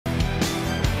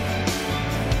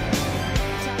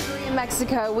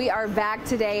Mexico. We are back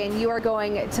today and you are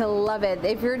going to love it.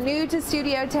 If you're new to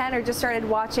Studio 10 or just started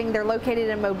watching, they're located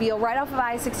in Mobile right off of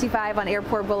I-65 on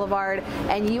Airport Boulevard,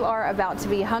 and you are about to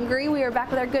be hungry. We are back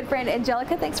with our good friend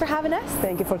Angelica. Thanks for having us.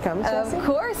 Thank you for coming. Of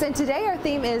course, and today our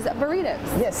theme is burritos.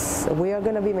 Yes, we are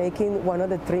going to be making one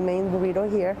of the three main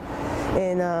burritos here,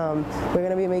 and we're going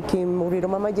to be making burrito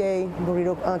Mama J,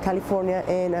 burrito California,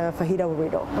 and fajita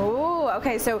burrito. Oh,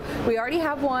 okay, so we already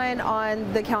have one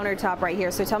on the countertop right here,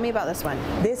 so tell me about this one.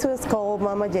 This was called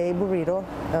Mama J burrito.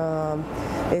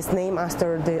 It's named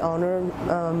after the honored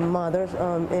mother,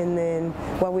 and then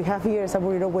what we have here is a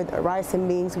burrito with rice and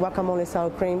beans, guacamole, sour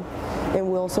cream, and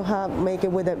we also make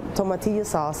it with a tomatillo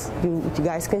sauce. You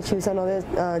guys can choose another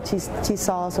cheese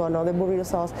sauce or another burrito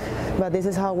sauce, but this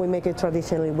is how we make it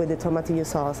traditionally, with the tomatillo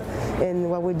sauce. And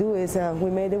what we do is we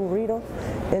made the burrito,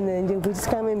 and then we just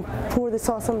come and pour the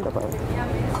sauce on the bone.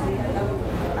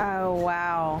 Oh,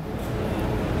 wow.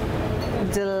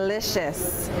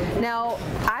 Delicious. Now,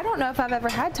 I don't know if I've ever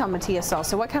had tomatillo sauce,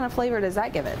 so what kind of flavor does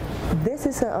that give it? This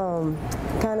is a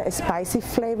kind of a spicy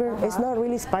flavor. It's not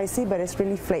really spicy, but it's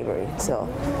really flavory. So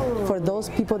for those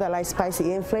people that like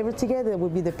spicy and flavor together, it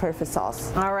would be the perfect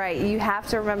sauce. All right, you have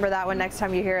to remember that one next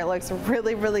time you hear it. It looks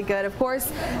really, really good. Of course,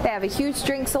 they have a huge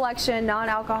drink selection,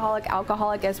 non-alcoholic,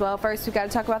 alcoholic as well. First, we've got to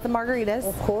talk about the margaritas.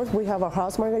 Of course, we have our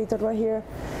house margarita right here,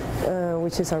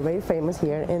 which is very famous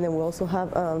here. And then we also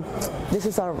have, this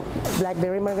is our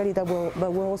blackberry margarita,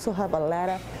 but we also have a lot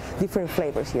of different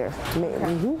flavors here.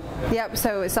 Yep,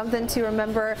 so something to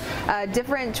remember.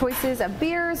 Different choices of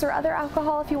beers or other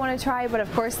alcohol if you want to try, but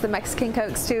of course the Mexican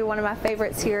Cokes too, one of my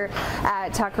favorites here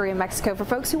at Taqueria Mexico. For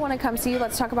folks who want to come see you,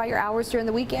 let's talk about your hours during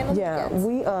the weekend. Yeah,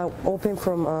 we are open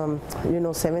from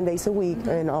 7 days a week,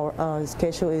 and our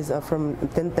schedule is from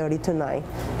 10:30 to 9,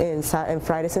 and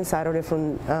Fridays and Saturdays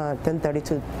from 10:30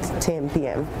 to 10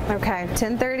 p.m. Okay,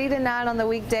 10:30 to 9 on the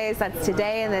weekdays, that's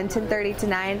today, and then 10:30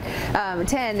 to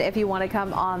 10 if you want to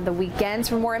come on the weekends.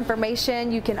 For more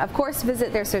information, you can of course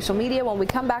visit their social media. When we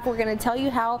come back, we're going to tell you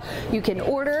how you can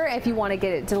order if you want to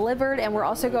get it delivered, and we're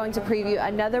also going to preview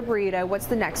another burrito. What's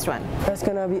the next one? That's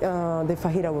going to be the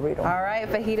fajita burrito. All right,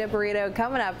 fajita burrito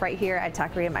coming up right here at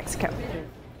Taqueria Mexico.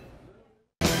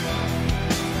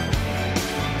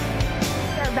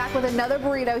 Back with another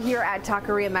burrito here at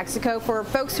Taqueria Mexico. For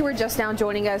folks who are just now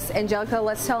joining us, Angelica,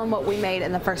 let's tell them what we made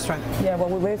in the first one. Yeah, what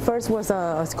we made first was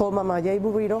it's called Mama J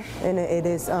burrito, and it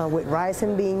is with rice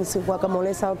and beans,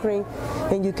 guacamole, sour cream,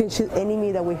 and you can choose any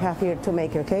meat that we have here to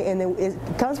make it, okay? And then it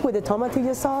comes with the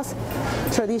tomatillo sauce,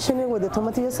 traditionally with the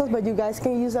tomatillo sauce, but you guys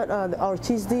can use our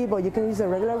cheese dip, or you can use a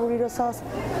regular burrito sauce.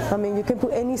 I mean, you can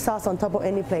put any sauce on top of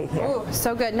any plate here. Ooh,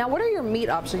 so good. Now, what are your meat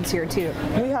options here too?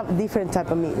 We have different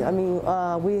type of meat. I mean,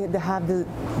 we have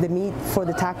the meat for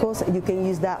the tacos. You can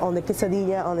use that on the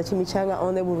quesadilla, on the chimichanga,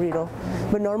 on the burrito.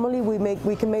 But normally we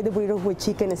can make the burrito with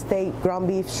chicken, steak, ground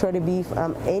beef, shredded beef,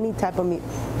 any type of meat.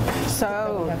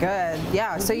 So good.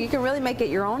 Yeah, so you can really make it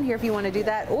your own here if you want to do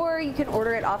that, or you can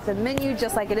order it off the menu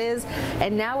just like it is.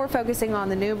 And now we're focusing on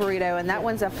the new burrito, and that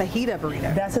one's a fajita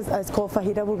burrito. It's called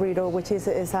fajita burrito, which is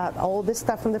all the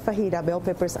stuff from the fajita: bell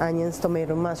peppers, onions,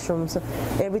 tomato, mushrooms,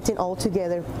 everything all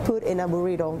together, put in a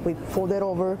burrito. We fold it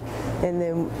over, and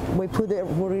then we put the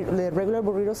regular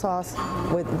burrito sauce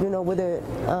with the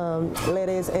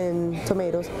lettuce and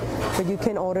tomatoes. But you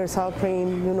can order sour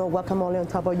cream, guacamole on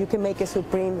top, or you can make it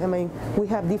supreme. I mean, we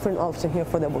have different options here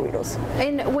for the burritos.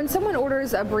 And when someone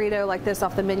orders a burrito like this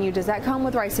off the menu, does that come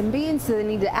with rice and beans? Do they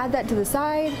need to add that to the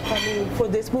side? I mean, for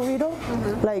this burrito,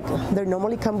 like they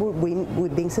normally come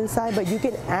with beans inside, but you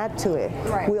can add to it.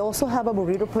 Right. We also have a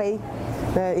burrito plate.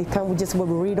 It comes with just a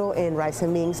burrito and rice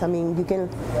and beans. I mean,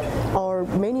 our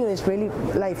menu is really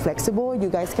flexible. You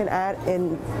guys can add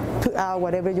and put out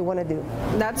whatever you want to do.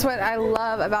 That's what I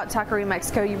love about Taqueria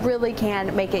Mexico. You really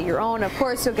can make it your own. Of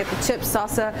course, you'll get the chips,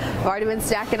 salsa. I've already been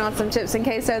stacking on some chips and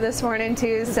queso this morning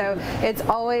too, so it's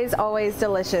always, always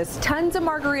delicious. Tons of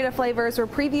margarita flavors. We're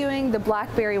previewing the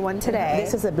blackberry one today.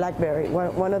 This is a blackberry,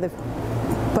 one of the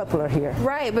popular here.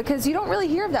 Right, because you don't really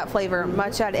hear of that flavor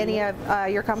much at any of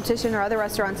your competition or other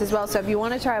restaurants as well. So if you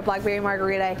want to try a blackberry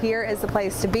margarita, here is the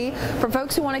place to be. For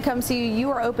folks who want to come see you, you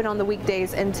are open on the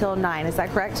weekdays until 9. Is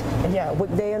that correct? Yeah,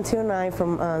 weekday until 9,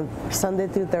 from Sunday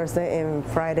to Thursday, and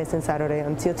Fridays and Saturday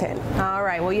until 10. All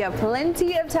right, well, you have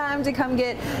plenty of time to come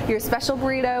get your special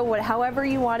burrito, however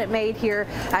you want it made here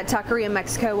at Taqueria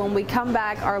Mexico. When we come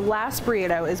back, our last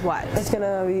burrito is what? It's going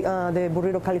to be the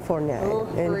Burrito California,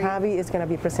 and Javi is going to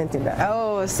be presenting that.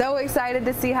 Oh, so excited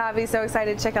to see Javi, so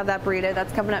excited to check out that burrito.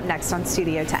 That's coming up next on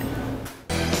Studio 10.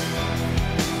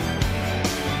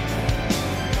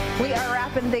 We are wrapping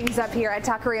wrapping things up here at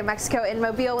Taqueria Mexico in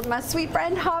Mobile with my sweet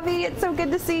friend Javi. It's so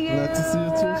good to see you. Nice to see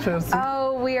you too, Chelsea.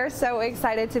 Oh, we are so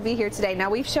excited to be here today. Now,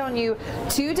 we've shown you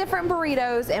 2 different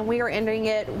burritos, and we are ending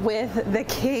it with the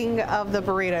king of the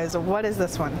burritos. What is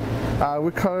this one?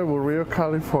 We call it Burrito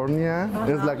California.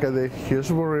 It's like the huge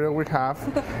burrito we have.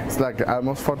 It's like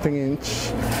almost 14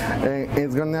 inch. And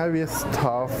it's gonna be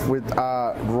stuffed with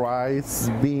rice,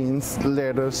 beans,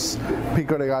 lettuce,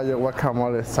 pico de gallo,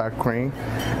 guacamole, sour cream.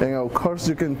 And of course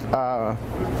you can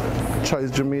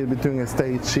choose your meat between a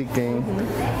steak, chicken.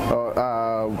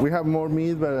 We have more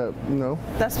meat, but you know.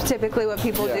 That's typically what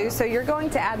people do. So you're going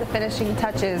to add the finishing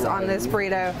touches on this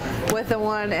burrito with the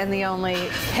one and the only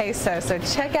queso. So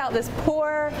check out this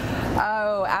pour.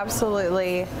 Oh,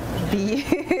 absolutely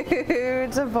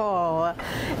beautiful,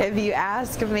 if you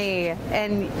ask me.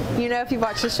 And you know, if you've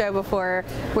watched the show before,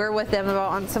 we're with them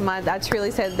about once a month. I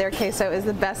truly said their queso is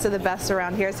the best of the best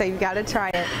around here, so you've got to try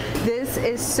it. This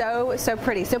is so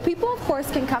pretty. So people, of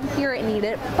course, can come here and eat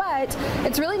it, but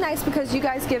it's really nice because you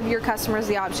guys give your customers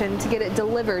the option to get it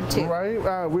delivered to.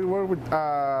 Right. We work with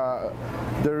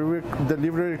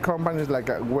delivery companies like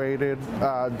Waited,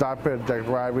 Dapper, Jack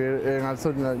Rabbit, and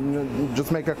also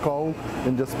just make a call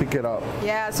and just pick it up.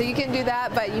 Yeah, so you can do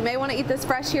that, but you may want to eat this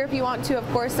fresh here if you want to. Of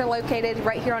course, they're located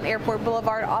right here on Airport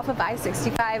Boulevard off of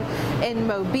I-65 in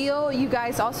Mobile. You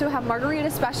guys also have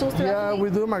margarita specials throughout the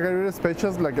week? We do margarita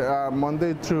specials like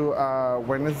Monday through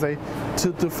Wednesday,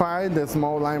 2 to 5. The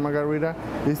small lime margarita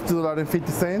is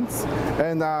 $2.50,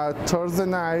 and Thursday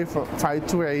night, 5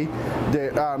 to 8,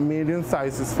 the medium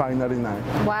size is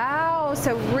 $5.99. Wow,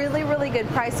 so really good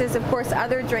prices. Of course,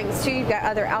 other drinks too. You've got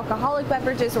other alcoholic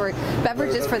beverages or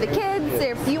beverages for the kids.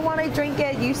 If you want to drink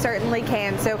it, you certainly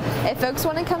can. So if folks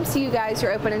want to come see you guys,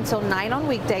 you're open until 9 on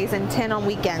weekdays and 10 on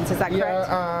weekends. Is that correct?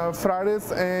 Yeah,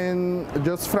 Fridays and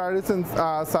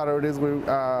Saturdays we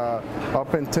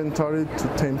open 10:30 to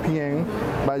 10 p.m.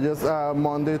 But just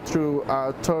Monday through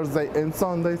Thursday and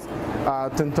Sundays,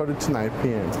 10:30 to 9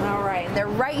 p.m. All right, and they're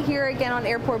right here again on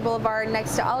Airport Boulevard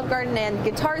next to Olive Garden and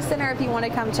Guitar Center. If you want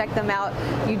to come check them out,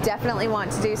 you definitely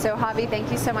want to do so. Javi,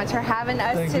 thank you so much for having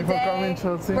us today. Thank you for coming,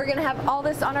 Chelsea. We're going to have all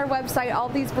this on our website, all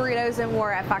these burritos and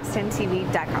more at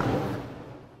fox10tv.com.